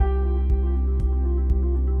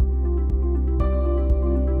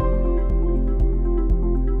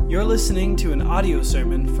You're listening to an audio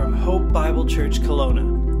sermon from Hope Bible Church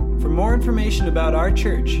Kelowna. For more information about our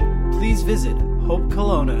church, please visit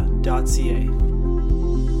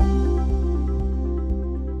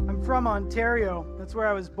hopekelowna.ca. I'm from Ontario. That's where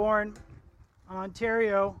I was born.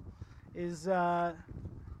 Ontario is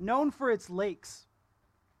known for its lakes.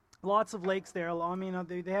 Lots of lakes there. I mean,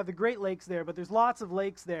 they have the Great Lakes there, but there's lots of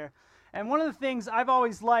lakes there. And one of the things I've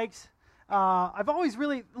always really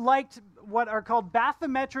liked what are called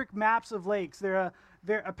bathymetric maps of lakes. They're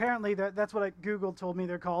apparently, that's what Google told me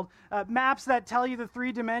they're called. Maps that tell you the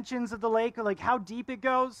 3 dimensions of the lake, or like how deep it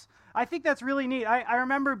goes. I think that's really neat. I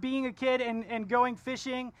remember being a kid and going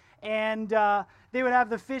fishing, and they would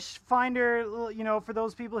have the fish finder, for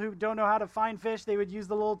those people who don't know how to find fish, they would use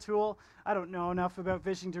the little tool. I don't know enough about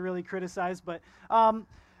fishing to really criticize, but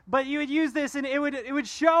you would use this, and it would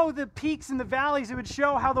show the peaks and the valleys. It would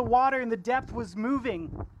show how the water and the depth was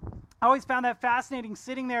moving. I always found that fascinating,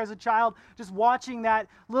 sitting there as a child, just watching that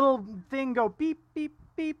little thing go beep, beep,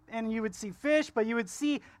 beep, and you would see fish, but you would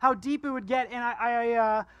see how deep it would get. And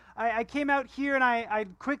I came out here, and I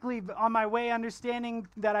quickly, on my way, understanding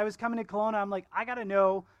that I was coming to Kelowna, I'm like, I got to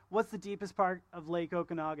know what's the deepest part of Lake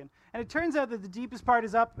Okanagan. And it turns out that the deepest part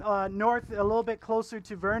is up north, a little bit closer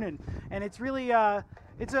to Vernon. And it's really,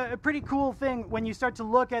 it's a pretty cool thing when you start to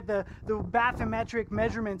look at the bathymetric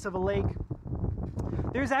measurements of a lake.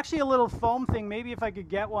 There's actually a little foam thing. Maybe if I could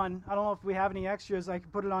get one. I don't know if we have any extras. I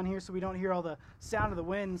could put it on here so we don't hear all the sound of the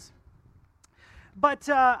winds. But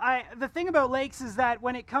the thing about lakes is that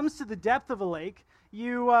when it comes to the depth of a lake,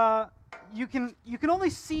 you can only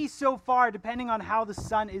see so far depending on how the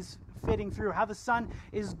sun is fitting through, how the sun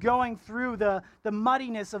is going through the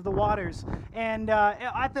muddiness of the waters. And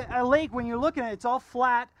at a lake, when you're looking at it, it's all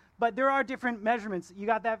flat, but there are different measurements. You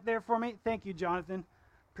got that there for me? Thank you, Jonathan.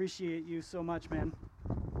 Appreciate you so much, man.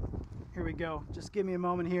 Here we go. Just give me a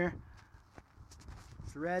moment here.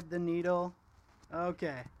 Thread the needle.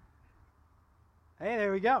 Okay. Hey,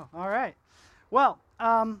 there we go. All right. Well,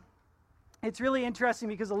 it's really interesting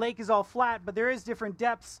because the lake is all flat, but there is different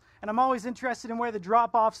depths, and I'm always interested in where the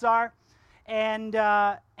drop-offs are. And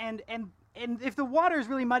if the water is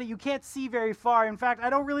really muddy, you can't see very far. In fact, I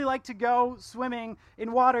don't really like to go swimming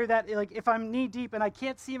in water that, like, if I'm knee deep and I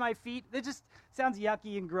can't see my feet, it just sounds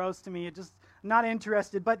yucky and gross to me. It just not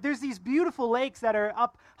interested. But there's these beautiful lakes that are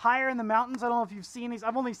up higher in the mountains. I don't know if you've seen these.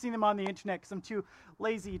 I've only seen them on the internet because I'm too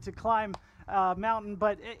lazy to climb mountain.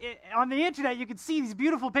 But on the internet, you can see these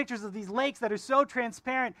beautiful pictures of these lakes that are so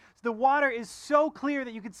transparent. The water is so clear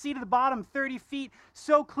that you can see to the bottom 30 feet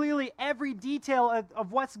so clearly every detail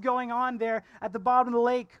of what's going on there at the bottom of the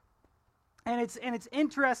lake. And it's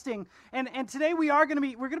interesting. And today we're going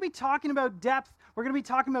to be talking about depth. We're going to be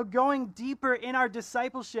talking about going deeper in our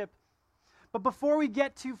discipleship. But before we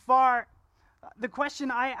get too far, the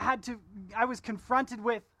question I was confronted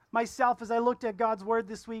with myself as I looked at God's word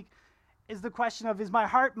this week is the question of, is my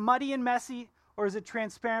heart muddy and messy, or is it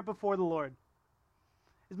transparent before the Lord?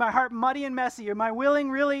 Is my heart muddy and messy? Am I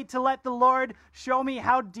willing really to let the Lord show me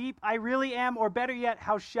how deep I really am, or better yet,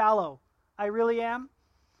 how shallow I really am?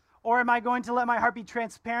 Or am I going to let my heart be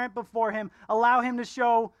transparent before Him, allow Him to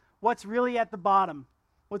show what's really at the bottom,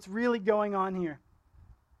 what's really going on here?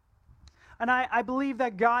 And I believe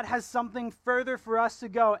that God has something further for us to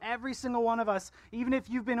go, every single one of us, even if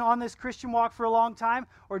you've been on this Christian walk for a long time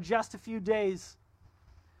or just a few days.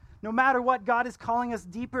 No matter what, God is calling us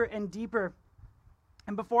deeper and deeper.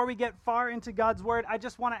 And before we get far into God's word, I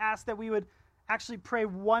just want to ask that we would actually pray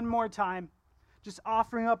one more time, just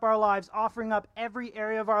offering up our lives, offering up every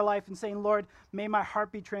area of our life and saying, Lord, may my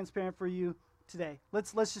heart be transparent for you today.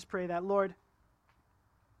 Let's just pray that. Lord,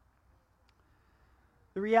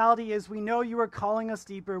 the reality is we know you are calling us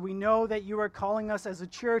deeper. We know that you are calling us as a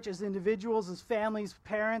church, as individuals, as families,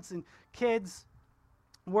 parents and kids,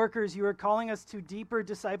 workers. You are calling us to deeper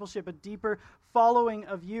discipleship, a deeper following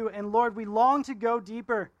of you. And Lord, we long to go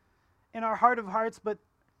deeper in our heart of hearts, but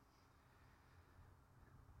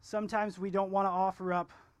sometimes we don't want to offer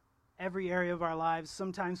up every area of our lives.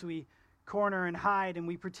 Sometimes we corner and hide and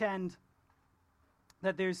we pretend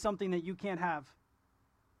that there's something that you can't have.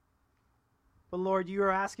 But Lord, you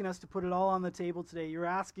are asking us to put it all on the table today. You're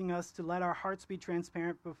asking us to let our hearts be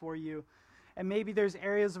transparent before you. And maybe there's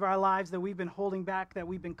areas of our lives that we've been holding back, that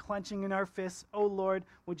we've been clenching in our fists. Oh Lord,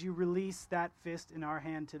 would you release that fist in our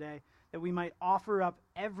hand today, that we might offer up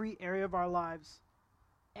every area of our lives,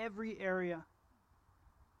 every area.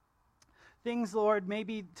 Things, Lord,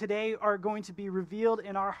 maybe today are going to be revealed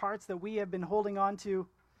in our hearts that we have been holding on to.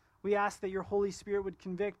 We ask that your Holy Spirit would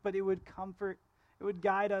convict, but it would comfort, it would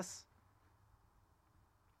guide us.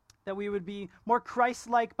 That we would be more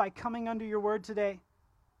Christ-like by coming under your word today.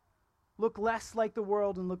 look less like the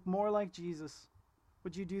world and look more like Jesus.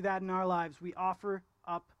 Would you do that in our lives? We offer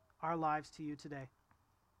up our lives to you today.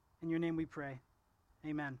 In your name we pray.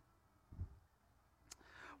 Amen.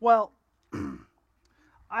 Well,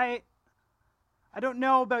 I don't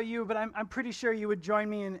know about you, but I'm pretty sure you would join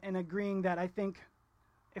me in agreeing that I think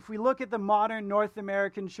if we look at the modern North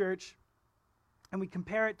American church and we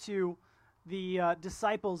compare it to the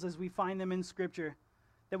disciples as we find them in Scripture,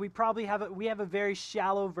 that we probably have a very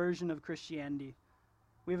shallow version of Christianity.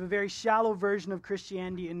 We have a very shallow version of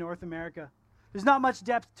Christianity in North America. There's not much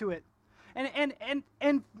depth to it.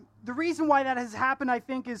 And the reason why that has happened, I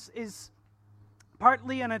think, is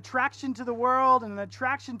partly an attraction to the world and an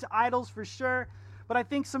attraction to idols for sure. But I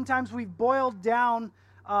think sometimes we've boiled down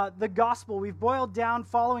the gospel. We've boiled down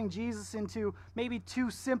following Jesus into maybe 2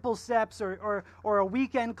 simple steps or a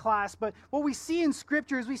weekend class. But what we see in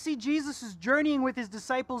Scripture is we see Jesus is journeying with his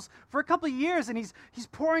disciples for a couple of years, and he's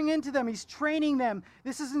pouring into them. He's training them.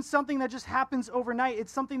 This isn't something that just happens overnight.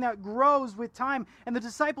 It's something that grows with time. And the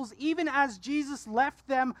disciples, even as Jesus left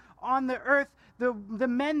them on the earth, the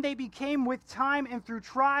men they became with time and through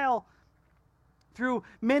trial, through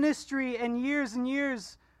ministry and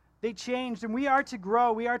years, they changed, and we are to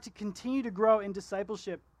grow. We are to continue to grow in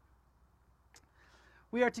discipleship.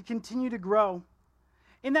 We are to continue to grow.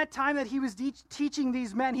 In that time that he was teaching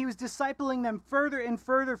these men, he was discipling them further and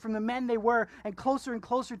further from the men they were and closer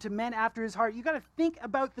to men after his heart. You got to think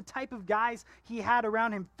about the type of guys he had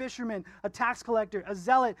around him: fisherman, a tax collector, a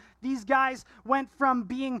zealot. These guys went from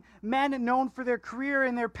being men known for their career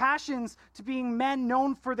and their passions to being men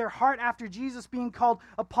known for their heart after Jesus, being called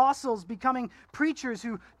apostles, becoming preachers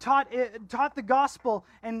who taught the gospel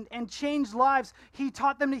and changed lives. He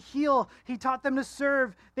taught them to heal. He taught them to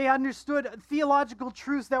serve. They understood theological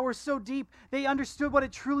truths that were so deep. They understood what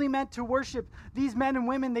it truly meant to worship. These men and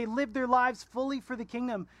women, they lived their lives fully for the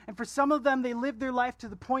kingdom. And for some of them, they lived their life to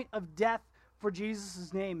the point of death for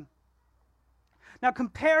Jesus' name. Now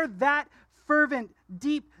compare that fervent,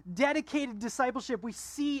 deep, dedicated discipleship we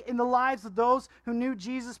see in the lives of those who knew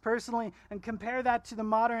Jesus personally, and compare that to the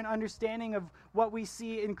modern understanding of what we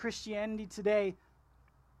see in Christianity today,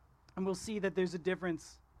 and we'll see that there's a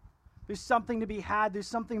difference. There's something to be had. There's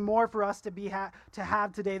something more for us to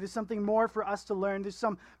have today. There's something more for us to learn. There's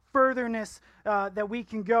some furtherness that we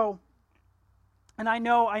can go. And I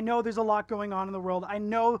know there's a lot going on in the world. I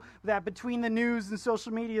know that between the news and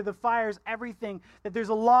social media, the fires, everything, that there's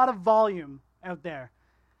a lot of volume out there.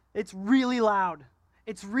 It's really loud.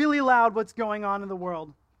 It's really loud what's going on in the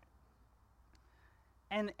world.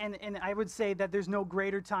 And I would say that there's no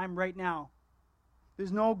greater time right now.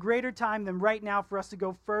 There's no greater time than right now for us to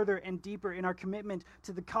go further and deeper in our commitment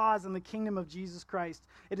to the cause and the kingdom of Jesus Christ.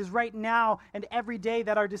 It is right now and every day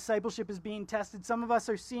that our discipleship is being tested. Some of us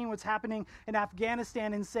are seeing what's happening in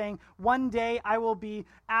Afghanistan and saying, one day I will be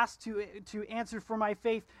asked to answer for my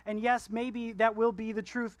faith. And yes, maybe that will be the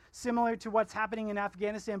truth, similar to what's happening in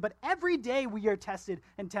Afghanistan. But every day we are tested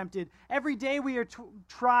and tempted. Every day we are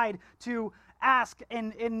tried to ask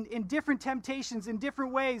in different temptations, in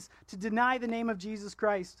different ways, to deny the name of Jesus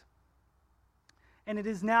Christ. And it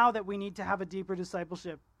is now that we need to have a deeper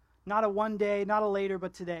discipleship. Not a one day, not a later,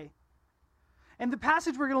 but today. And the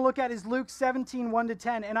passage we're going to look at is Luke 17,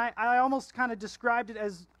 1-10. And I almost kind of described it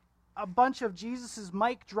as a bunch of Jesus'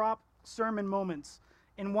 mic drop sermon moments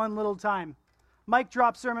in one little time. Mic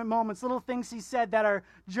drop sermon moments, little things he said that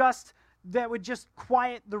would just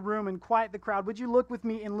quiet the room and quiet the crowd. Would you look with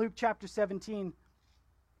me in Luke chapter 17?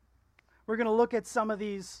 We're going to look at some of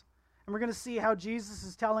these, and we're going to see how Jesus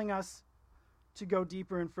is telling us to go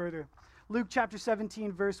deeper and further. Luke chapter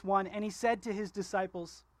 17, verse 1, and he said to his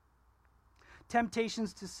disciples,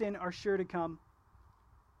 temptations to sin are sure to come,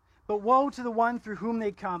 but woe to the one through whom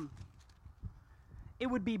they come. It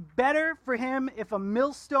would be better for him if a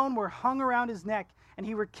millstone were hung around his neck and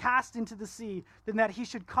he were cast into the sea than that he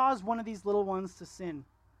should cause one of these little ones to sin.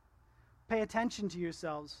 Pay attention to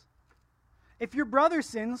yourselves. If your brother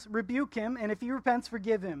sins, rebuke him, and if he repents,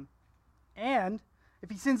 forgive him. And if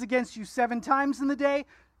he sins against you 7 times in the day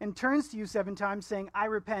and turns to you 7 times saying, I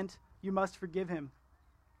repent, you must forgive him.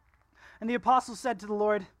 And the apostles said to the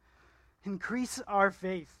Lord, increase our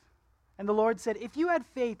faith. And the Lord said, if you had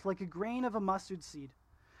faith like a grain of a mustard seed,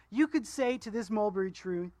 you could say to this mulberry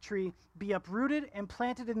tree, be uprooted and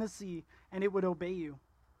planted in the sea, and it would obey you.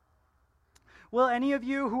 Will any of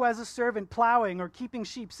you who has a servant plowing or keeping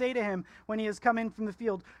sheep say to him when he has come in from the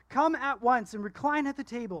field, come at once and recline at the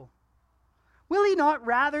table? Will he not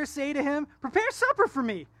rather say to him, prepare supper for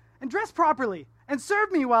me, and dress properly, and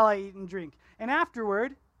serve me while I eat and drink, and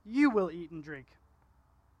afterward you will eat and drink?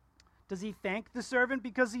 Does he thank the servant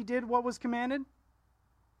because he did what was commanded?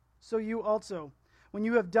 so you also, when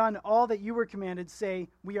you have done all that you were commanded, say,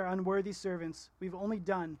 we are unworthy servants. We've only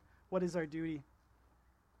done what is our duty.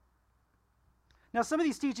 Now, some of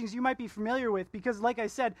these teachings you might be familiar with because, like I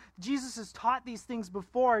said, Jesus has taught these things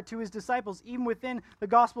before to his disciples, even within the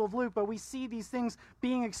Gospel of Luke, but we see these things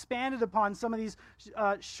being expanded upon, some of these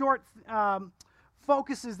short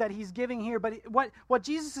focuses that he's giving here. But what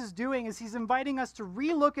Jesus is doing is he's inviting us to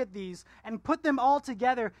relook at these and put them all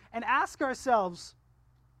together and ask ourselves,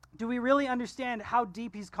 do we really understand how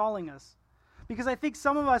deep he's calling us? Because I think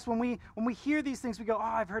some of us, when we hear these things, we go, oh,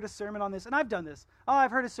 I've heard a sermon on this, and I've done this. Oh,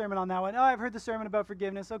 I've heard a sermon on that one. Oh, I've heard the sermon about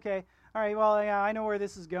forgiveness. Okay, all right, well, yeah, I know where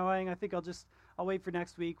this is going. I think I'll wait for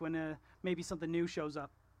next week when maybe something new shows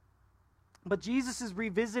up. But Jesus is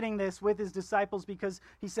revisiting this with his disciples because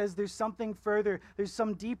he says there's something further. There's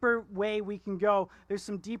some deeper way we can go. There's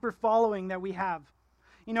some deeper following that we have.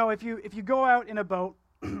 You know, if you go out in a boat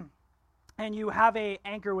and you have an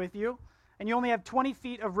anchor with you, and you only have 20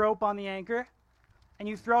 feet of rope on the anchor, and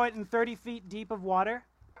you throw it in 30 feet deep of water,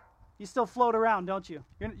 you still float around, don't you?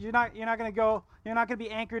 You're not going to be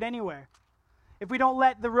anchored anywhere. If we don't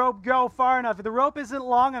let the rope go far enough, if the rope isn't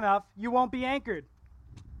long enough, you won't be anchored.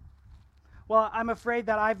 Well, I'm afraid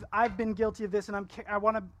that I've been guilty of this, and I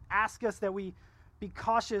want to ask us that we be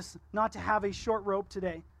cautious not to have a short rope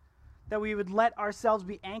today, that we would let ourselves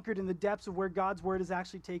be anchored in the depths of where God's word is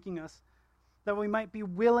actually taking us, that we might be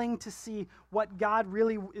willing to see what God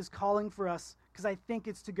really is calling for us, because I think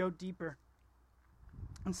it's to go deeper.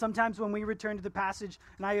 And sometimes when we return to the passage,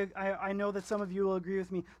 and I know that some of you will agree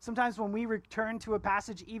with me, sometimes when we return to a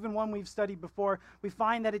passage, even one we've studied before, we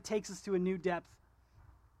find that it takes us to a new depth.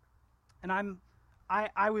 And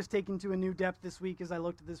I was taken to a new depth this week as I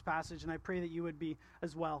looked at this passage, and I pray that you would be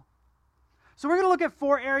as well. So we're going to look at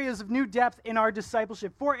 4 areas of new depth in our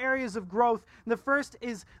discipleship, 4 areas of growth. And the first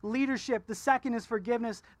is leadership, the second is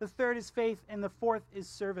forgiveness, the third is faith, and the fourth is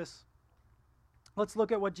service. Let's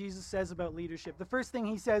look at what Jesus says about leadership. The first thing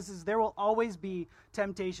he says is there will always be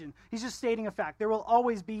temptation. He's just stating a fact. There will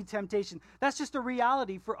always be temptation. That's just a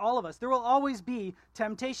reality for all of us. There will always be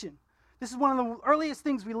temptation. This is one of the earliest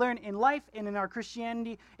things we learn in life and in our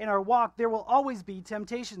Christianity, in our walk. There will always be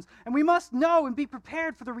temptations. And we must know and be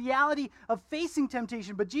prepared for the reality of facing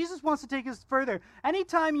temptation. But Jesus wants to take us further.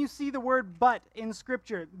 Anytime you see the word but in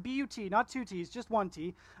Scripture, B-U-T, not 2 T's, just 1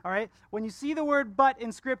 T, all right? When you see the word but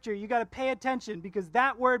in Scripture, you got to pay attention because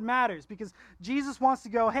that word matters. Because Jesus wants to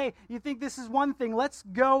go, hey, you think this is one thing, let's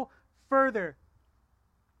go further.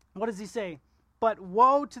 What does he say? But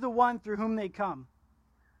woe to the one through whom they come.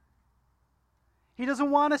 He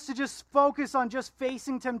doesn't want us to just focus on just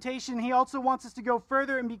facing temptation. He also wants us to go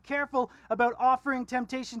further and be careful about offering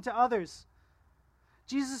temptation to others.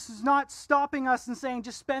 Jesus is not stopping us and saying,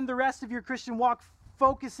 just spend the rest of your Christian walk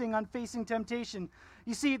focusing on facing temptation.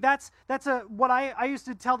 You see, that's what I used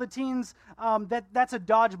to tell the teens, that's a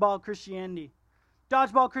dodgeball Christianity.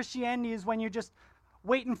 Dodgeball Christianity is when you're just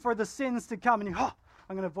waiting for the sins to come and you're, oh,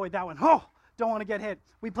 I'm going to avoid that one. Oh, don't want to get hit.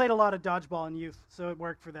 We played a lot of dodgeball in youth, so it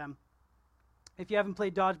worked for them. If you haven't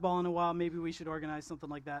played dodgeball in a while, maybe we should organize something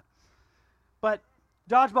like that. But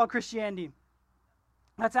dodgeball Christianity,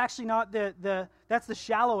 that's actually not that's the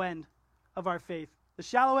shallow end of our faith. The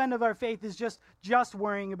shallow end of our faith is just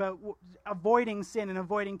worrying about avoiding sin and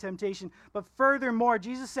avoiding temptation. But furthermore,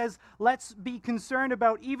 Jesus says, let's be concerned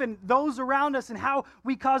about even those around us and how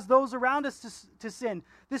we cause those around us to sin.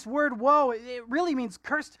 This word woe, it really means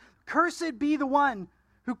cursed. Cursed be the one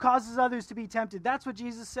who causes others to be tempted. That's what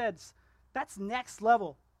Jesus says. That's next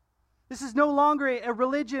level. This is no longer a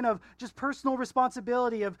religion of just personal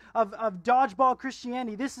responsibility, of dodgeball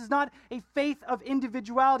Christianity. This is not a faith of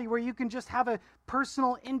individuality where you can just have a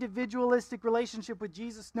personal, individualistic relationship with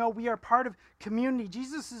Jesus. No, we are part of community.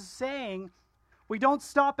 Jesus is saying we don't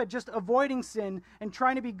stop at just avoiding sin and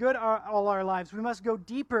trying to be good all our lives. We must go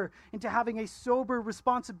deeper into having a sober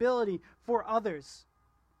responsibility for others.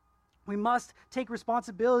 We must take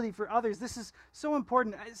responsibility for others. This is so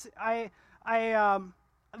important.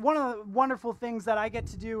 One of the wonderful things that I get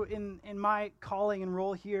to do in my calling and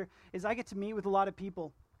role here is I get to meet with a lot of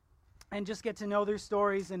people and just get to know their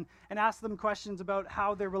stories and ask them questions about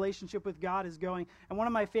how their relationship with God is going. And one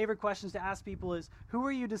of my favorite questions to ask people is, who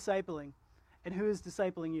are you discipling and who is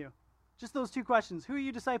discipling you? Just those 2 questions. Who are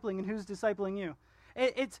you discipling and who's discipling you?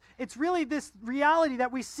 It's really this reality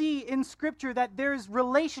that we see in Scripture that there's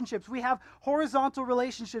relationships. We have horizontal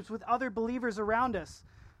relationships with other believers around us.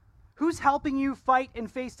 Who's helping you fight and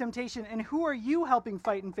face temptation, and who are you helping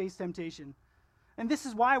fight and face temptation? And this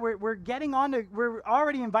is why we're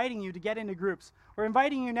already inviting you to get into groups. We're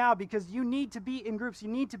inviting you now because you need to be in groups. You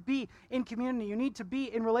need to be in community. You need to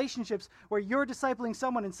be in relationships where you're discipling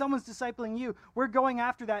someone and someone's discipling you. We're going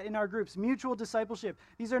after that in our groups. Mutual discipleship.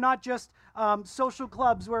 These are not just social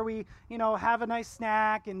clubs where we, have a nice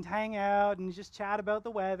snack and hang out and just chat about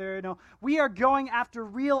the weather. No, we are going after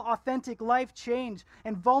real, authentic life change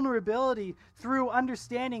and vulnerability through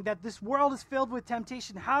understanding that this world is filled with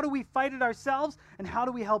temptation. How do we fight it ourselves, and how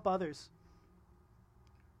do we help others?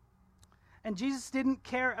 And Jesus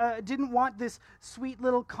didn't want this sweet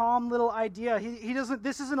little, calm little idea. He doesn't.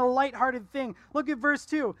 This isn't a lighthearted thing. Look at verse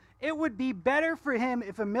 2. It would be better for him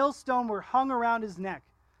if a millstone were hung around his neck.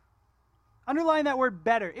 Underline that word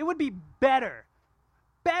better. It would be better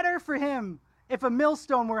for him if a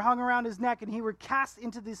millstone were hung around his neck and he were cast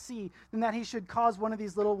into the sea than that he should cause one of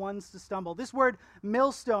these little ones to stumble. This word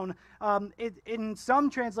millstone, in some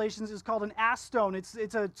translations, is called an ass stone.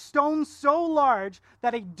 It's a stone so large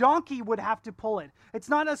that a donkey would have to pull it. It's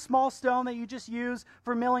not a small stone that you just use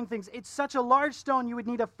for milling things. It's such a large stone you would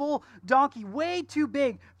need a full donkey, way too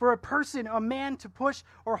big for a person, a man, to push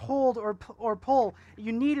or hold or pull.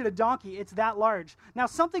 You needed a donkey. It's that large. Now,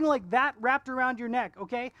 something like that wrapped around your neck,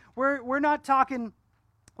 okay? We're not talking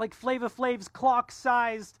like Flava Flav's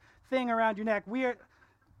clock-sized thing around your neck.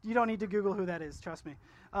 You don't need to Google who that is, trust me.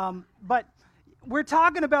 But we're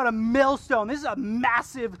talking about a millstone. This is a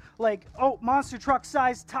massive, monster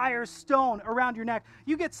truck-sized tire stone around your neck.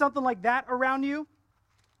 You get something like that around you,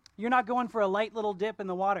 you're not going for a light little dip in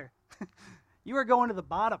the water. You are going to the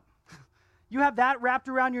bottom. You have that wrapped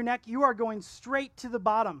around your neck, you are going straight to the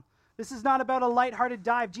bottom. This is not about a lighthearted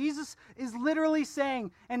dive. Jesus is literally saying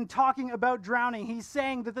and talking about drowning. He's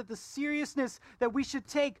saying that the seriousness that we should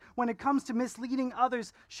take when it comes to misleading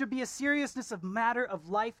others should be a seriousness of matter of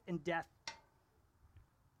life and death.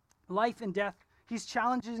 Life and death. He's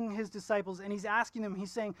challenging his disciples and he's asking them,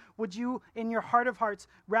 he's saying, would you, in your heart of hearts,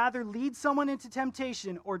 rather lead someone into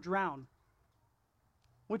temptation or drown?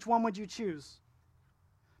 Which one would you choose?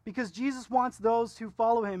 Because Jesus wants those who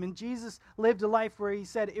follow him, and Jesus lived a life where he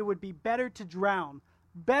said it would be better to drown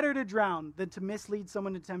than to mislead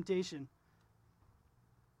someone to temptation.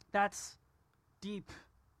 That's deep.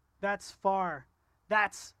 That's far.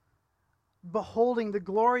 That's beholding the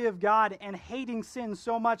glory of God and hating sin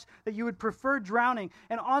so much that you would prefer drowning.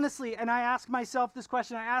 And honestly, and I ask myself this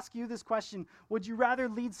question, I ask you this question, would you rather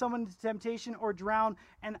lead someone to temptation or drown?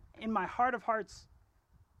 And in my heart of hearts,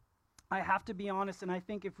 I have to be honest, and I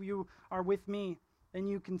think if you are with me, then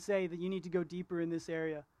you can say that you need to go deeper in this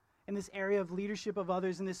area of leadership of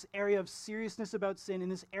others, in this area of seriousness about sin, in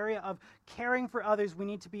this area of caring for others. We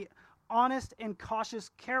need to be honest and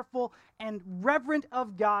cautious, careful and reverent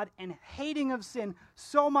of God, and hating of sin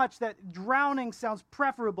so much that drowning sounds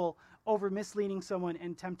preferable over misleading someone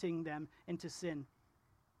and tempting them into sin.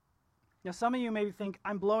 Now, some of you may think,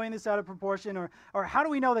 I'm blowing this out of proportion, or how do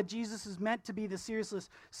we know that Jesus is meant to be the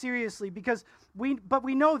seriously? Because we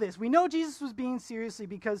know this. We know Jesus was being seriously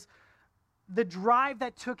because the drive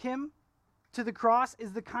that took him to the cross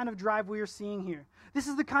is the kind of drive we are seeing here. This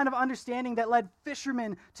is the kind of understanding that led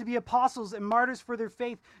fishermen to be apostles and martyrs for their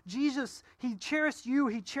faith. Jesus, he cherished you,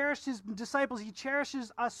 he cherished his disciples, he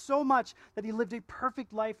cherishes us so much that he lived a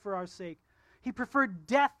perfect life for our sake. He preferred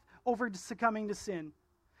death over succumbing to sin.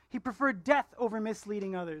 He preferred death over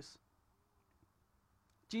misleading others.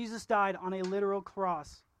 Jesus died on a literal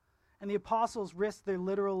cross, and the apostles risked their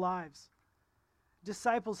literal lives.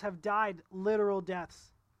 Disciples have died literal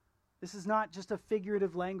deaths. This is not just a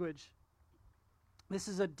figurative language. This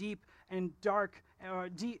is a deep and dark,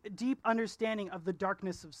 deep understanding of the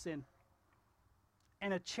darkness of sin,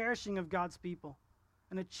 and a cherishing of God's people,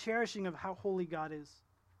 and a cherishing of how holy God is.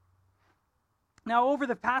 Now, over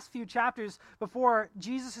the past few chapters before,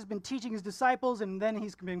 Jesus has been teaching his disciples, and then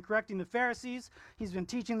he's been correcting the Pharisees. He's been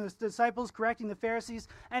teaching the disciples, correcting the Pharisees.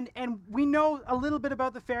 And we know a little bit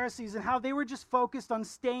about the Pharisees and how they were just focused on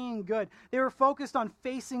staying good. They were focused on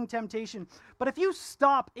facing temptation. But if you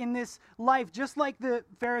stop in this life, just like the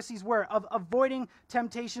Pharisees were, of avoiding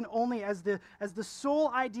temptation only as the sole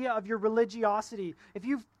idea of your religiosity, if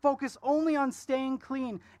you focus only on staying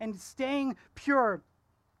clean and staying pure,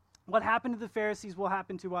 what happened to the Pharisees will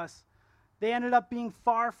happen to us. They ended up being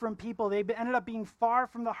far from people. They ended up being far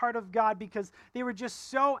from the heart of God because they were just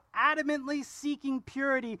so adamantly seeking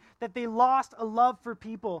purity that they lost a love for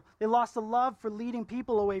people. They lost a love for leading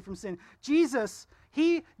people away from sin. Jesus,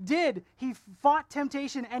 he fought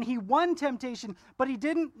temptation and he won temptation, but he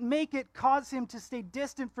didn't make it cause him to stay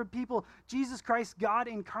distant from people. Jesus Christ, God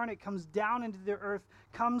incarnate, comes down into the earth,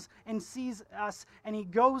 comes and sees us, and he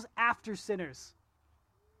goes after sinners.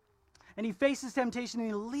 and he faces temptation and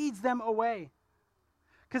he leads them away.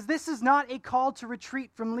 Because this is not a call to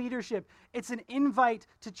retreat from leadership. It's an invite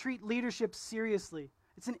to treat leadership seriously.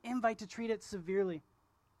 It's an invite to treat it severely.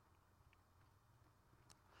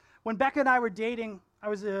 When Becca and I were dating,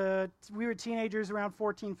 we were teenagers around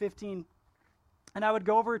 14, 15. And I would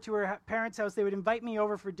go over to her parents' house. They would invite me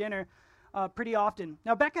over for dinner pretty often.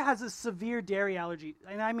 Now, Becca has a severe dairy allergy,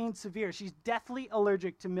 and I mean severe. She's deathly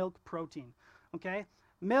allergic to milk protein, okay?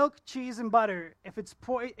 Milk, cheese, and butter. If it's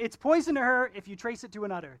poison to her if you trace it to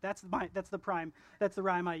an udder. That's the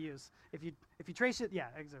rhyme I use. If you trace it, yeah,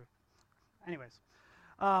 exactly. Anyways,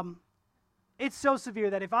 it's so severe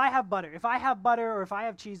that if I have butter or if I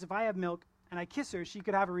have cheese, if I have milk, and I kiss her, she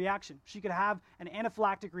could have a reaction. She could have an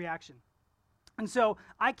anaphylactic reaction. And so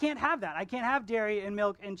I can't have that. I can't have dairy and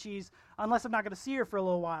milk and cheese unless I'm not going to see her for a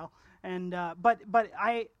little while. And but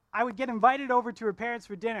I would get invited over to her parents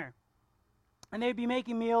for dinner. And they'd be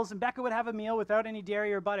making meals, and Becca would have a meal without any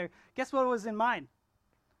dairy or butter. Guess what was in mine?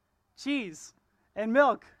 Cheese and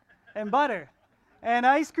milk and butter and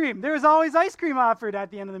ice cream. There was always ice cream offered at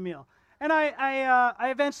the end of the meal. And I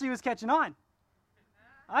eventually was catching on.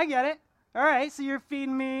 I get it. All right, so you're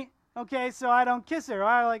feeding me, okay, so I don't kiss her.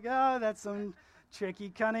 I'm like, oh, that's some tricky,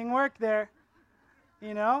 cunning work there.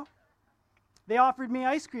 You know? They offered me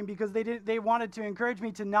ice cream because they wanted to encourage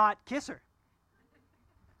me to not kiss her.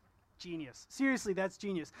 Genius. Seriously, that's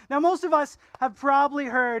genius. Now, most of us have probably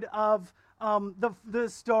heard of the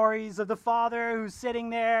stories of the father who's sitting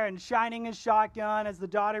there and shining his shotgun as the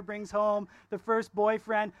daughter brings home the first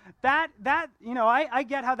boyfriend. That I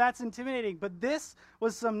get how that's intimidating, but this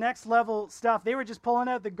was some next level stuff. They were just pulling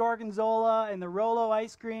out the Gorgonzola and the Rolo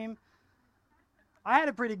ice cream. I had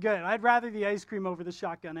it pretty good. I'd rather the ice cream over the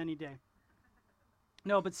shotgun any day.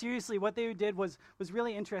 No, but seriously, what they did was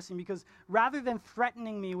really interesting because rather than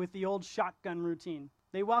threatening me with the old shotgun routine,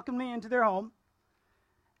 they welcomed me into their home,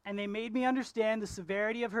 and they made me understand the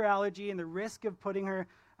severity of her allergy and the risk of putting her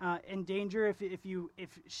in danger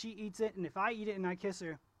if she eats it and if I eat it and I kiss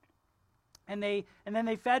her. And then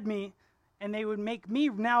they fed me, and they would make me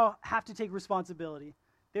now have to take responsibility.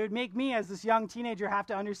 They would make me, as this young teenager, have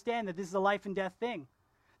to understand that this is a life and death thing.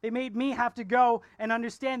 They made me have to go and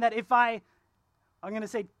understand that if I'm going to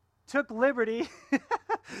say, took liberty,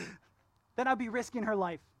 then I'd be risking her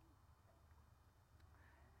life.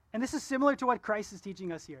 And this is similar to what Christ is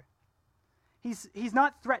teaching us here. He's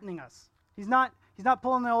not threatening us. He's not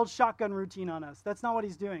pulling the old shotgun routine on us. That's not what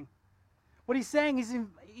he's doing. What he's saying is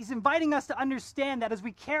he's inviting us to understand that as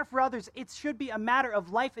we care for others, it should be a matter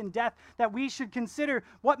of life and death, that we should consider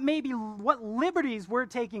what liberties we're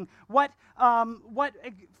taking, what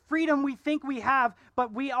freedom we think we have,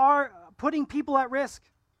 but we are putting people at risk.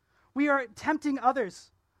 We are tempting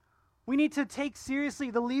others. We need to take seriously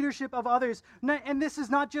the leadership of others. And this is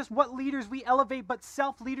not just what leaders we elevate, but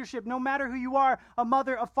self-leadership. No matter who you are, a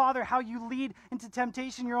mother, a father, how you lead into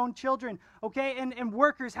temptation your own children, okay? And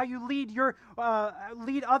workers, how you lead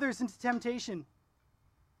others into temptation.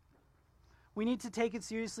 We need to take it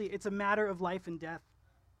seriously. It's a matter of life and death.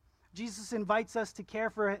 Jesus invites us to care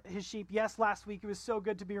for his sheep. Yes, last week it was so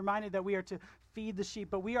good to be reminded that we are to feed the sheep,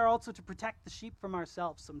 but we are also to protect the sheep from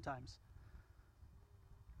ourselves sometimes.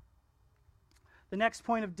 The next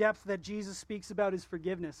point of depth that Jesus speaks about is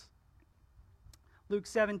forgiveness. Luke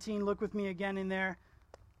 17, look with me again in there.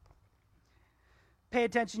 Pay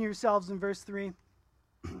attention to yourselves in verse 3.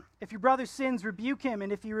 If your brother sins, rebuke him,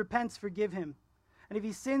 and if he repents, forgive him. And if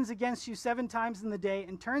he sins against you 7 times in the day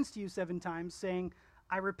and turns to you 7 times, saying,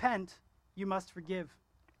 I repent, you must forgive.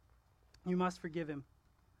 You must forgive him.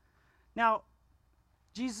 Now,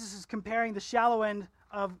 Jesus is comparing the shallow end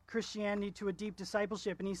of Christianity to a deep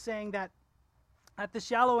discipleship, and he's saying that at the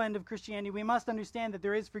shallow end of Christianity, we must understand that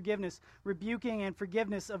there is forgiveness, rebuking and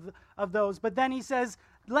forgiveness of those. But then he says,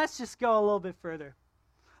 let's just go a little bit further.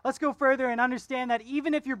 Let's go further and understand that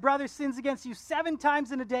even if your brother sins against you 7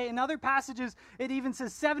 times in a day, in other passages it even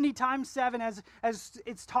says 70 times 7 as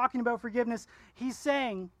it's talking about forgiveness, he's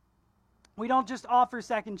saying we don't just offer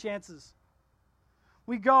second chances.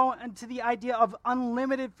 We go into the idea of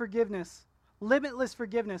unlimited forgiveness, limitless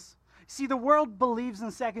forgiveness. See, the world believes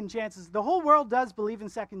in second chances. The whole world does believe in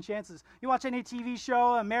second chances. You watch any TV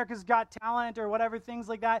show, America's Got Talent or whatever, things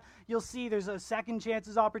like that, you'll see there's a second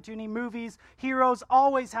chances opportunity. Movies, heroes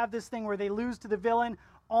always have this thing where they lose to the villain,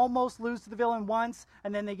 almost lose to the villain once,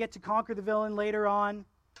 and then they get to conquer the villain later on.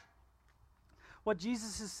 What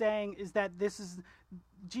Jesus is saying is that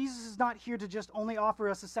Jesus is not here to just only offer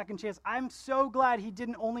us a second chance. I'm so glad he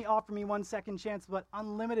didn't only offer me 1 second chance, but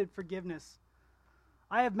unlimited forgiveness.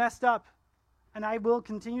 I have messed up. and I will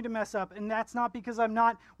continue to mess up. And that's not because I'm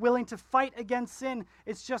not willing to fight against sin.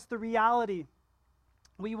 It's just the reality.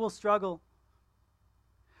 We will struggle.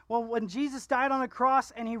 Well, when Jesus died on the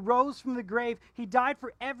cross and he rose from the grave, he died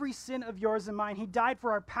for every sin of yours and mine. He died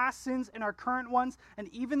for our past sins and our current ones, and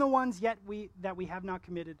even the ones that we have not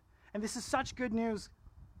committed. And this is such good news.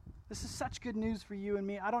 This is such good news for you and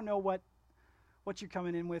me. I don't know what you're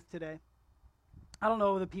coming in with today. I don't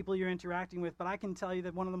know the people you're interacting with, but I can tell you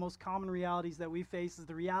that one of the most common realities that we face is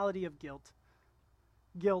the reality of guilt.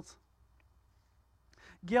 Guilt.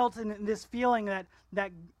 Guilt and this feeling that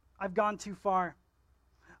I've gone too far.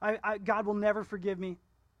 God will never forgive me.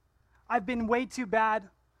 I've been way too bad,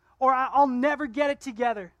 or I'll never get it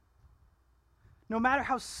together. No matter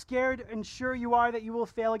how scared and sure you are that you will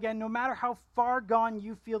fail again, no matter how far gone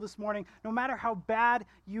you feel this morning, no matter how bad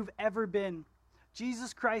you've ever been,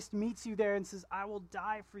 Jesus Christ meets you there and says, I will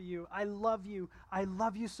die for you. I love you. I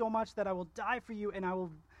love you so much that I will die for you, and I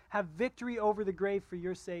will have victory over the grave for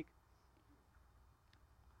your sake.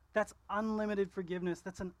 That's unlimited forgiveness.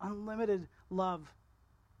 That's an unlimited love.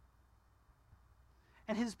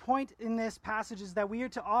 And his point in this passage is that we are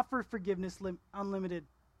to offer forgiveness unlimited,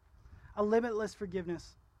 a limitless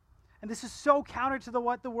forgiveness. And this is so counter to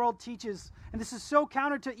what the world teaches. And this is so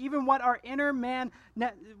counter to even what our inner man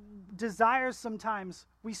desires sometimes.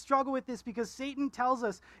 We struggle with this because Satan tells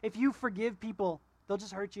us, if you forgive people, they'll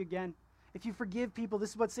just hurt you again. If you forgive people, this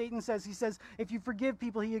is what Satan says. He says, if you forgive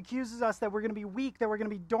people, he accuses us that we're going to be weak, that we're going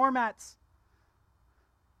to be doormats.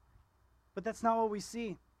 But that's not what we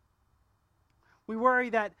see. We worry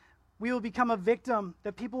that we will become a victim,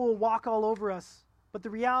 that people will walk all over us. But the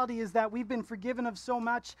reality is that we've been forgiven of so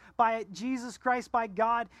much by Jesus Christ, by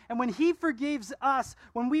God. And when he forgives us,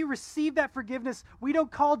 when we receive that forgiveness, we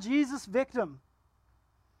don't call Jesus victim.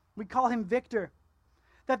 We call him victor.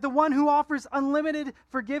 That the one who offers unlimited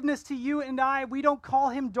forgiveness to you and I, we don't call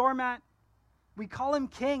him doormat. We call him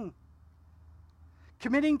king.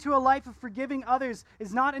 Committing to a life of forgiving others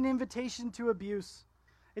is not an invitation to abuse.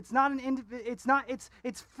 It's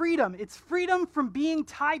freedom. It's freedom from being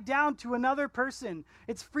tied down to another person.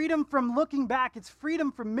 It's freedom from looking back. It's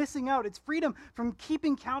freedom from missing out. It's freedom from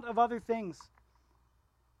keeping count of other things.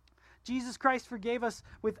 Jesus Christ forgave us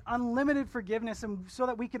with unlimited forgiveness, and so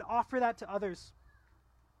that we can offer that to others.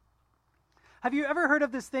 Have you ever heard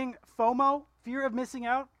of this thing, FOMO, fear of missing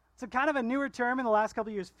out? It's a kind of a newer term in the last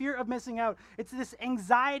couple of years, fear of missing out. It's this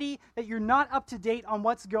anxiety that you're not up to date on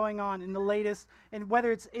what's going on in the latest, and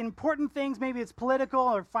whether it's important things, maybe it's political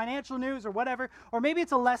or financial news or whatever, or maybe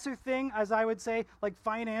it's a lesser thing, as I would say, like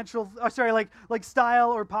like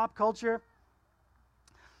style or pop culture.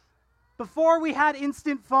 Before we had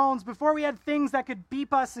instant phones, before we had things that could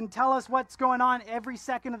beep us and tell us what's going on every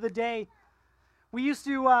second of the day, we used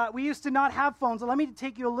to not have phones. So let me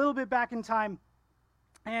take you a little bit back in time.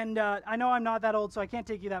 And I know I'm not that old, so I can't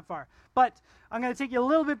take you that far. But I'm going to take you a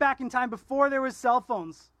little bit back in time before there was cell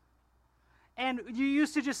phones. And you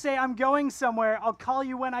used to just say, I'm going somewhere. I'll call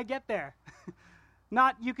you when I get there.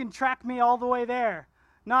 Not, you can track me all the way there.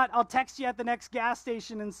 Not, I'll text you at the next gas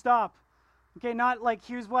station and stop. Okay, not like,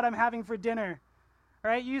 here's what I'm having for dinner.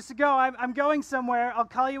 All right, you used to go, I'm going somewhere. I'll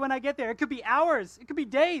call you when I get there. It could be hours. It could be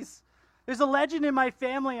days. There's a legend in my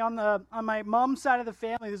family, on my mom's side of the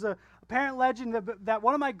family. There's a apparent legend that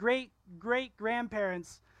one of my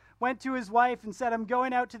great-great-grandparents went to his wife and said, I'm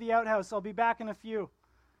going out to the outhouse. I'll be back in a few.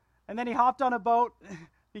 And then he hopped on a boat.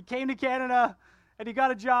 He came to Canada, and he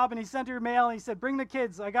got a job, and he sent her mail, and he said, bring the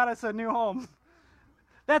kids. I got us a new home.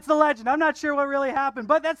 That's the legend. I'm not sure what really happened,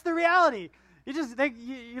 but that's the reality. You just think,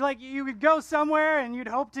 you would go somewhere, and you'd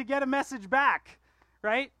hope to get a message back,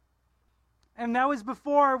 right? And that was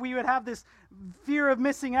before we would have this fear of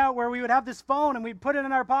missing out, where we would have this phone and we'd put it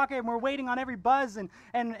in our pocket and we're waiting on every buzz and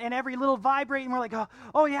every little vibrate, and we're like,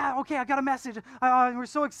 oh yeah, okay, I got a message. And we're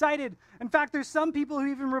so excited. In fact, there's some people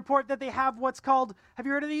who even report that they have what's called, have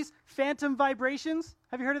you heard of these? Phantom vibrations.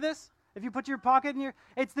 Have you heard of this? If you put your pocket in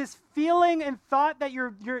it's this feeling and thought that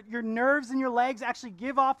your nerves and your legs actually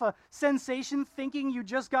give off a sensation thinking you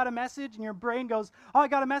just got a message, and your brain goes, oh, I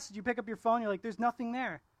got a message. You pick up your phone, you're like, there's nothing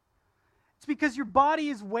there. It's because your body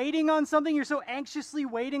is waiting on something. You're so anxiously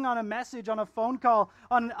waiting on a message, on a phone call,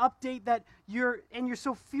 on an update that you're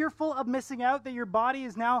so fearful of missing out that your body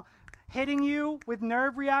is now hitting you with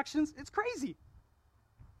nerve reactions. It's crazy.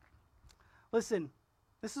 Listen,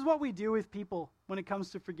 this is what we do with people when it comes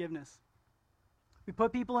to forgiveness. We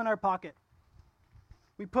put people in our pocket.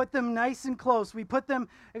 We put them nice and close. We put them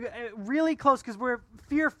really close because we're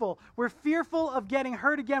fearful. We're fearful of getting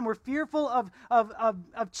hurt again. We're fearful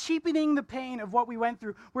of cheapening the pain of what we went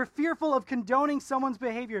through. We're fearful of condoning someone's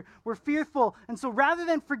behavior. We're fearful. And so rather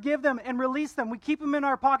than forgive them and release them, we keep them in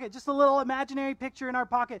our pocket, just a little imaginary picture in our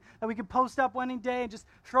pocket that we can post up one day and just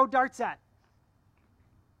throw darts at.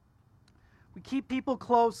 We keep people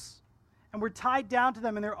close, and we're tied down to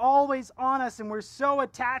them, and they're always on us, and we're so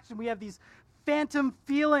attached, and we have these phantom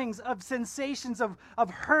feelings of sensations of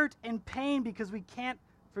hurt and pain because we can't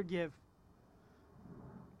forgive.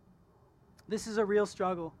 This is a real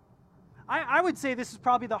struggle. I would say this is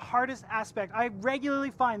probably the hardest aspect. I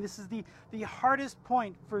regularly find this is the hardest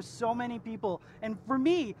point for so many people. And for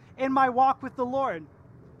me, in my walk with the Lord,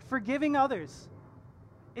 forgiving others.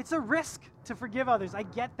 It's a risk to forgive others. I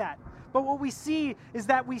get that. But what we see is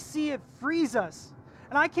that we see it frees us.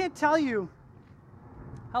 And I can't tell you,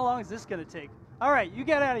 how long is this going to take? All right, you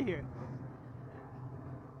get out of here.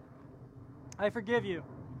 I forgive you.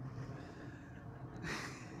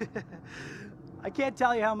 I can't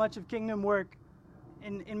tell you how much of kingdom work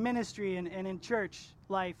in ministry and in church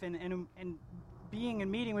life and being and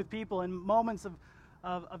meeting with people in moments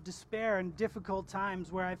of despair and difficult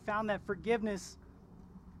times where I found that forgiveness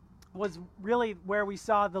was really where we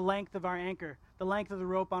saw the length of our anchor, the length of the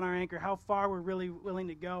rope on our anchor, how far we're really willing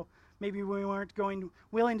to go. Maybe we weren't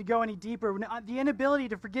willing to go any deeper. The inability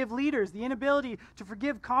to forgive leaders, the inability to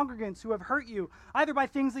forgive congregants who have hurt you, either by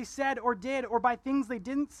things they said or did, or by things they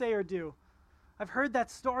didn't say or do. I've heard that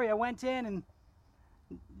story. I went in and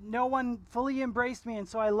no one fully embraced me, and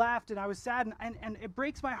so I left, and I was sad, and it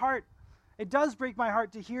breaks my heart. It does break my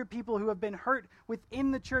heart to hear people who have been hurt within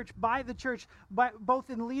the church, by both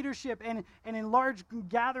in leadership and in large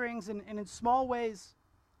gatherings and in small ways.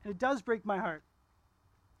 And it does break my heart.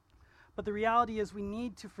 But the reality is we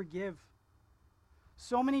need to forgive.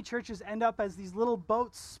 So many churches end up as these little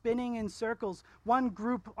boats spinning in circles, one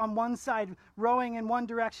group on one side rowing in one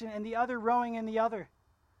direction and the other rowing in the other,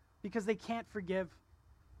 because they can't forgive.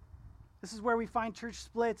 This is where we find church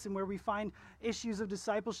splits and where we find issues of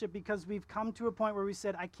discipleship, because we've come to a point where we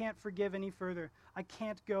said, I can't forgive any further. I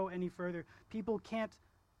can't go any further. We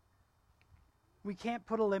can't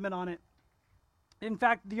put a limit on it. In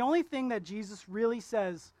fact, the only thing that Jesus really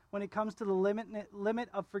says when it comes to the limit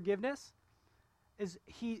of forgiveness is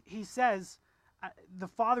he says, the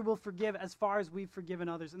Father will forgive as far as we've forgiven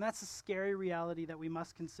others. And that's a scary reality that we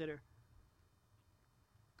must consider.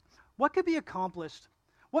 What could be accomplished?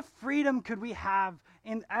 What freedom could we have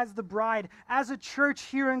as the bride, as a church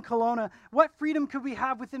here in Kelowna? What freedom could we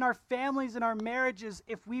have within our families and our marriages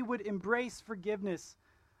if we would embrace forgiveness?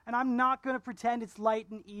 And I'm not going to pretend it's light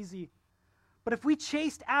and easy. But if we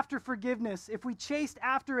chased after forgiveness, if we chased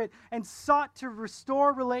after it and sought to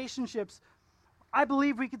restore relationships, I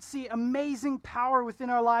believe we could see amazing power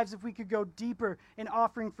within our lives if we could go deeper in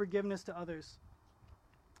offering forgiveness to others.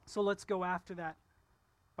 So let's go after that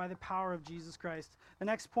by the power of Jesus Christ. The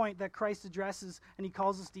next point that Christ addresses and he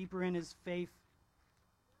calls us deeper in is faith.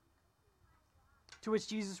 To which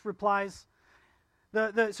Jesus replies,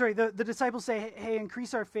 the disciples say, hey,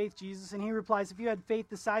 increase our faith, Jesus. And he replies, if you had faith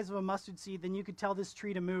the size of a mustard seed, then you could tell this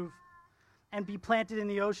tree to move and be planted in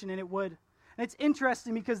the ocean, and it would. And it's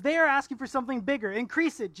interesting because they are asking for something bigger.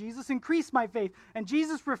 Increase it, Jesus. Increase my faith. And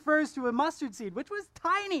Jesus refers to a mustard seed, which was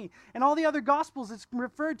tiny. In all the other Gospels, it's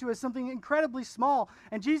referred to as something incredibly small.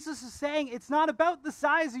 And Jesus is saying it's not about the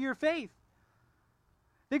size of your faith.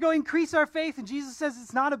 They go, increase our faith. And Jesus says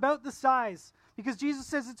it's not about the size, because Jesus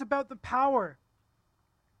says it's about the power.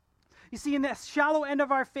 You see, in the shallow end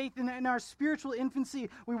of our faith, in our spiritual infancy,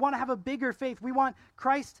 we want to have a bigger faith. We want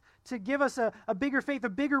Christ to give us a bigger faith, a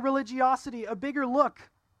bigger religiosity, a bigger look.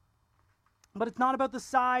 But it's not about the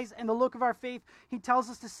size and the look of our faith. He tells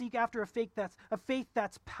us to seek after a faith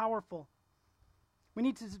that's powerful. We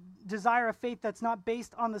need to desire a faith that's not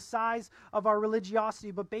based on the size of our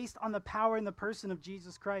religiosity, but based on the power and the person of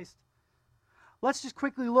Jesus Christ. Let's just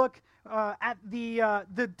quickly look at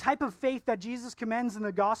the type of faith that Jesus commends in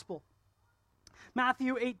the gospel.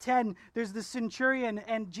 Matthew 8:10, there's the centurion,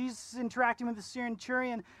 and Jesus is interacting with the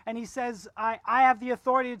centurion, and he says, I have the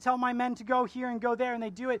authority to tell my men to go here and go there, and they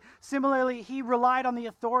do it. Similarly, he relied on the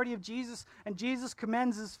authority of Jesus, and Jesus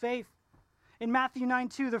commends his faith. In Matthew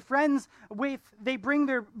 9:2, the friends they bring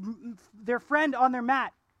their friend on their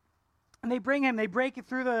mat, and they bring him, they break it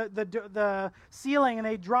through the ceiling, and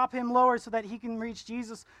they drop him lower so that he can reach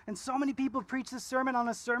Jesus. And so many people preach this sermon on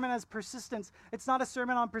a sermon as persistence. It's not a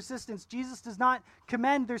sermon on persistence. Jesus does not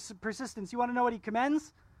commend their persistence. You want to know what he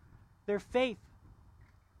commends? Their faith.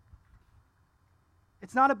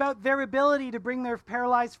 It's not about their ability to bring their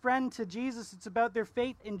paralyzed friend to Jesus. It's about their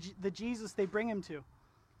faith in the Jesus they bring him to.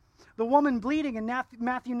 The woman bleeding in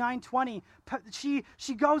Matthew 9:20,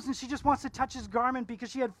 she goes and she just wants to touch his garment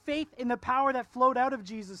because she had faith in the power that flowed out of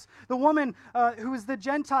Jesus. The woman who is the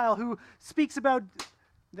Gentile who speaks about,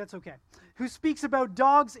 who speaks about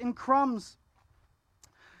dogs and crumbs.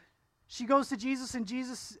 She goes to Jesus, and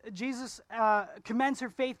Jesus commends her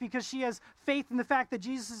faith because she has faith in the fact that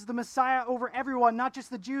Jesus is the Messiah over everyone, not just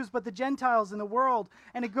the Jews, but the Gentiles in the world.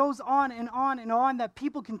 And it goes on and on and on that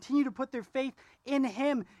people continue to put their faith in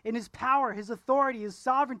him, in his power, his authority, his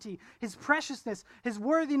sovereignty, his preciousness, his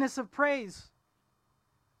worthiness of praise.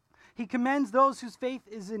 He commends those whose faith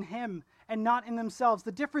is in him and not in themselves.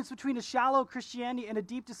 The difference between a shallow Christianity and a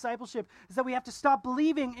deep discipleship is that we have to stop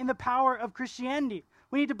believing in the power of Christianity.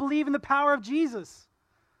 We need to believe in the power of Jesus.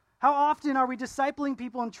 How often are we discipling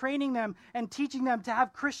people and training them and teaching them to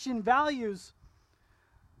have Christian values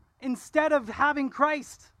instead of having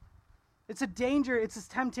Christ? It's a danger. It's a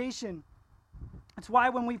temptation. It's why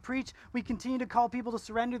when we preach, we continue to call people to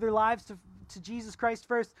surrender their lives to Jesus Christ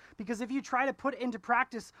first. Because if you try to put into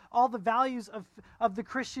practice all the values of the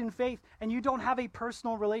Christian faith and you don't have a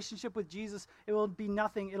personal relationship with Jesus, it will be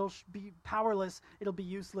nothing. It'll be powerless. It'll be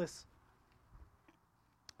useless.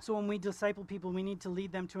 So when we disciple people, we need to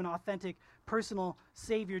lead them to an authentic, personal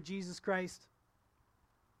Savior, Jesus Christ.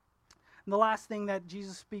 And the last thing that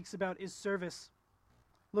Jesus speaks about is service.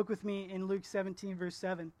 Look with me in Luke 17, verse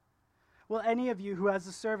 7. Will any of you who has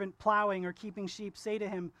a servant plowing or keeping sheep say to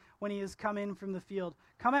him when he has come in from the field,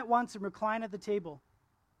 "Come at once and recline at the table"?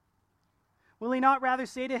 Will he not rather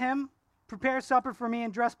say to him, "Prepare supper for me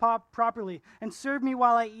and dress properly, and serve me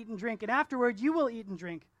while I eat and drink, and afterward you will eat and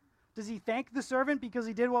drink"? Does he thank the servant because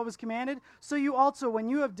he did what was commanded? So you also, when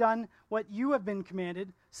you have done what you have been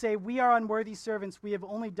commanded, say, "We are unworthy servants. We have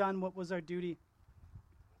only done what was our duty."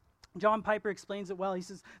 John Piper explains it well. He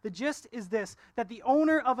says, the gist is this, that the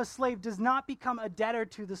owner of a slave does not become a debtor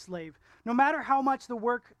to the slave, no matter how much the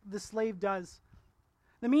work the slave does.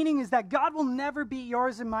 The meaning is that God will never be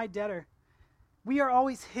yours and my debtor. We are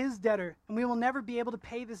always his debtor, and we will never be able to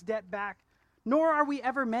pay this debt back, nor are we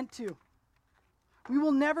ever meant to. We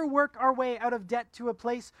will never work our way out of debt to a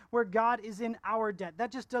place where God is in our debt.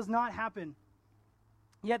 That just does not happen.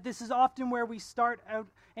 Yet this is often where we start out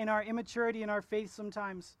in our immaturity in our faith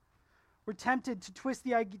sometimes. We're tempted to twist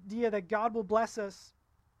the idea that God will bless us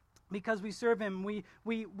because we serve him. We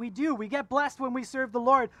get blessed when we serve the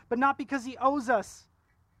Lord, but not because he owes us.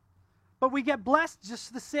 But we get blessed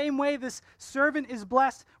just the same way this servant is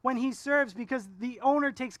blessed when he serves because the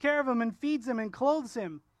owner takes care of him and feeds him and clothes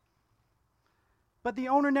him. But the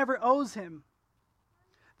owner never owes him.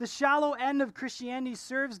 The shallow end of Christianity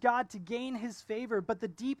serves God to gain his favor, but the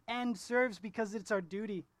deep end serves because it's our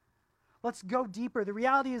duty. Let's go deeper. The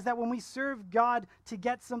reality is that when we serve God to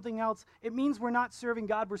get something else, it means we're not serving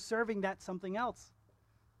God, we're serving that something else.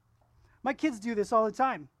 My kids do this all the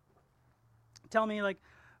time. Tell me, like,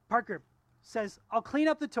 Parker says, "I'll clean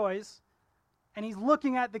up the toys," and he's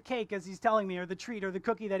looking at the cake as he's telling me, or the treat, or the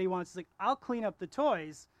cookie that he wants. He's like, "I'll clean up the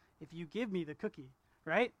toys if you give me the cookie,"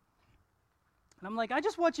 right? And I'm like, I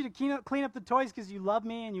just want you to clean up the toys because you love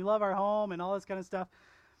me and you love our home and all this kind of stuff.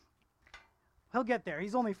 He'll get there.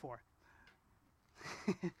 He's only 4.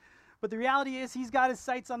 But the reality is he's got his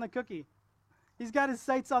sights on the cookie. He's got his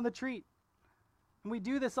sights on the treat. And we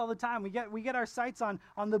do this all the time. We get our sights on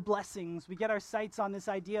the blessings. We get our sights on this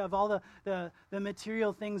idea of all the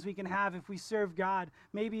material things we can have if we serve God.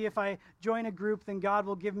 Maybe if I join a group, then God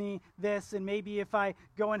will give me this. And maybe if I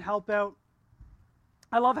go and help out.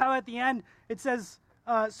 I love how at the end it says,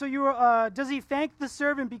 does he thank the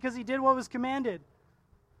servant because he did what was commanded?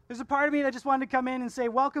 There's a part of me that just wanted to come in and say,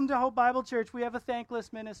 "Welcome to Hope Bible Church. We have a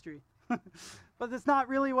thankless ministry." But that's not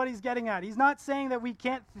really what he's getting at. He's not saying that we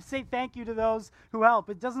can't say thank you to those who help.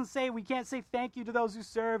 It doesn't say we can't say thank you to those who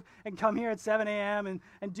serve and come here at 7 a.m.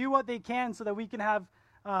 and do what they can so that we can have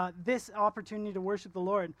this opportunity to worship the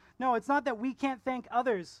Lord. No, it's not that we can't thank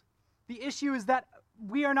others. The issue is that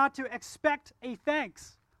we are not to expect a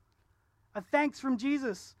thanks from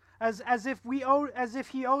Jesus. As if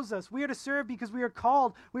he owes us. We are to serve because we are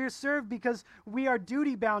called. We are served because we are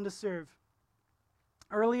duty bound to serve.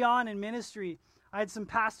 Early on in ministry, I had some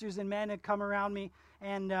pastors and men that come around me,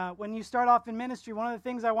 and when you start off in ministry, one of the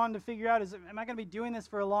things I wanted to figure out is, am I going to be doing this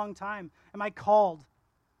for a long time? Am I called?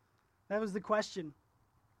 That was the question.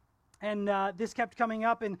 And this kept coming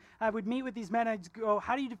up, and I would meet with these men, and I'd go,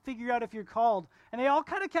 "How do you figure out if you're called?" And they all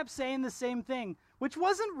kind of kept saying the same thing, which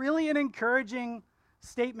wasn't really an encouraging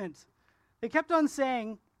statement. They kept on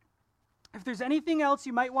saying, "If there's anything else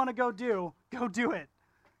you might want to go do it."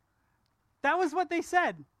 That was what they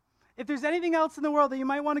said. If there's anything else in the world that you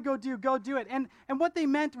might want to go do it. And what they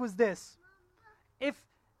meant was this. If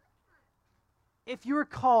you're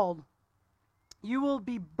called, you will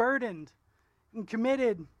be burdened and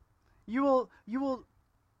committed. You will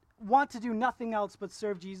want to do nothing else but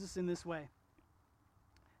serve Jesus in this way.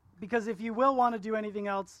 Because if you will want to do anything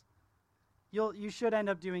else, you should end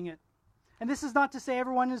up doing it. And this is not to say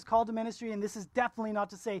everyone is called to ministry, and this is definitely not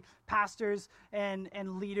to say pastors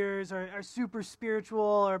and leaders are super spiritual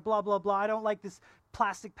or blah, blah, blah. I don't like this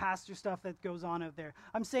plastic pastor stuff that goes on out there.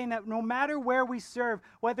 I'm saying that no matter where we serve,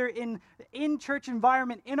 whether in church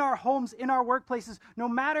environment, in our homes, in our workplaces, no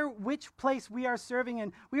matter which place we are serving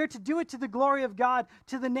in, we are to do it to the glory of God,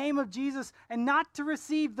 to the name of Jesus, and not to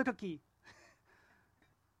receive the cookie.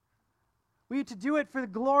 We are to do it for the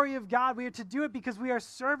glory of God. We are to do it because we are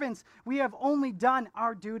servants. We have only done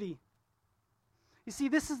our duty. You see,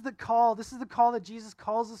 this is the call. This is the call that Jesus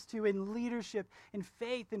calls us to in leadership, in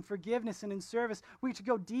faith, in forgiveness, and in service. We are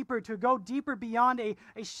to go deeper beyond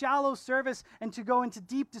a shallow service and to go into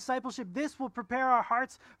deep discipleship. This will prepare our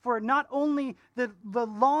hearts for not only the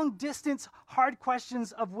long distance, hard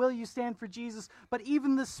questions of will you stand for Jesus, but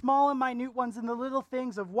even the small and minute ones and the little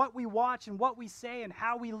things of what we watch and what we say and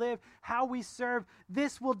how we live, how we serve.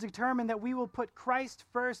 This will determine that we will put Christ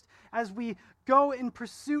first as we go in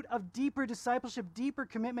pursuit of deeper discipleship, deeper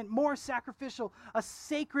commitment, more sacrificial, a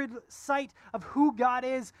sacred sight of who God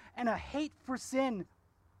is, and a hate for sin,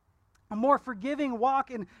 a more forgiving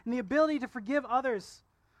walk and the ability to forgive others.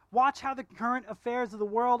 Watch how the current affairs of the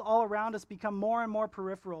world all around us become more and more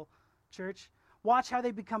peripheral, church. Watch how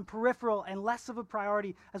they become peripheral and less of a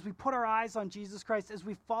priority as we put our eyes on Jesus Christ, as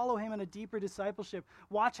we follow him in a deeper discipleship.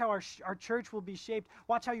 Watch how our church will be shaped.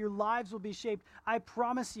 Watch how your lives will be shaped. I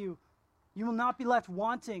promise you, you will not be left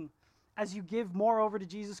wanting as you give more over to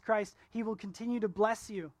Jesus Christ. He will continue to bless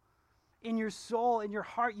you. In your soul, in your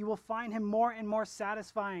heart, you will find him more and more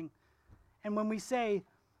satisfying. And when we say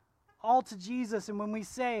all to Jesus, and when we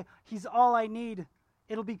say he's all I need,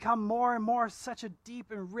 it'll become more and more such a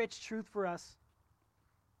deep and rich truth for us.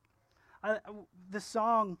 The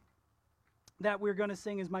song that we're going to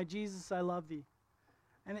sing is My Jesus, I Love Thee.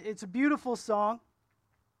 And it's a beautiful song,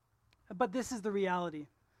 but this is the reality.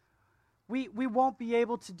 We won't be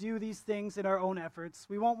able to do these things in our own efforts.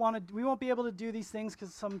 We won't be able to do these things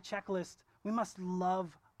because some checklist. We must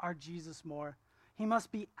love our Jesus more. He must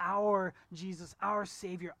be our Jesus, our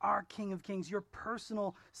Savior, our King of Kings, your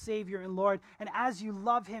personal Savior and Lord. And as you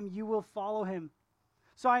love him, you will follow him.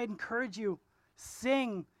 So I encourage you,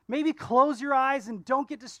 sing. Maybe close your eyes and don't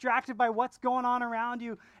get distracted by what's going on around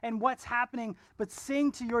you and what's happening, but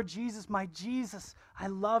sing to your Jesus, my Jesus, I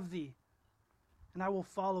love thee, and I will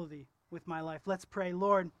follow thee with my life. Let's pray.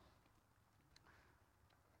 Lord,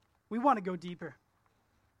 we want to go deeper.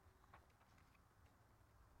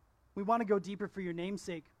 We want to go deeper for your name's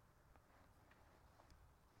sake.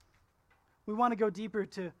 We want to go deeper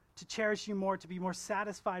to cherish you more, to be more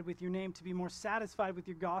satisfied with your name, to be more satisfied with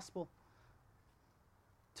your gospel,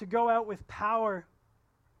 to go out with power,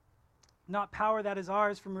 not power that is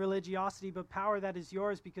ours from religiosity, but power that is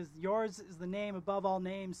yours, because yours is the name above all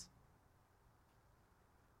names.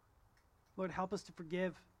 Lord, help us to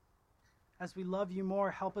forgive. As we love you more,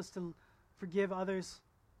 help us to forgive others,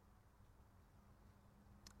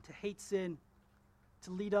 to hate sin,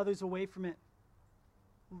 to lead others away from it.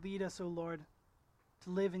 Lead us, O Lord, to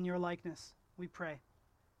live in your likeness, we pray.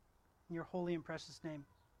 In your holy and precious name,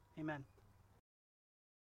 amen.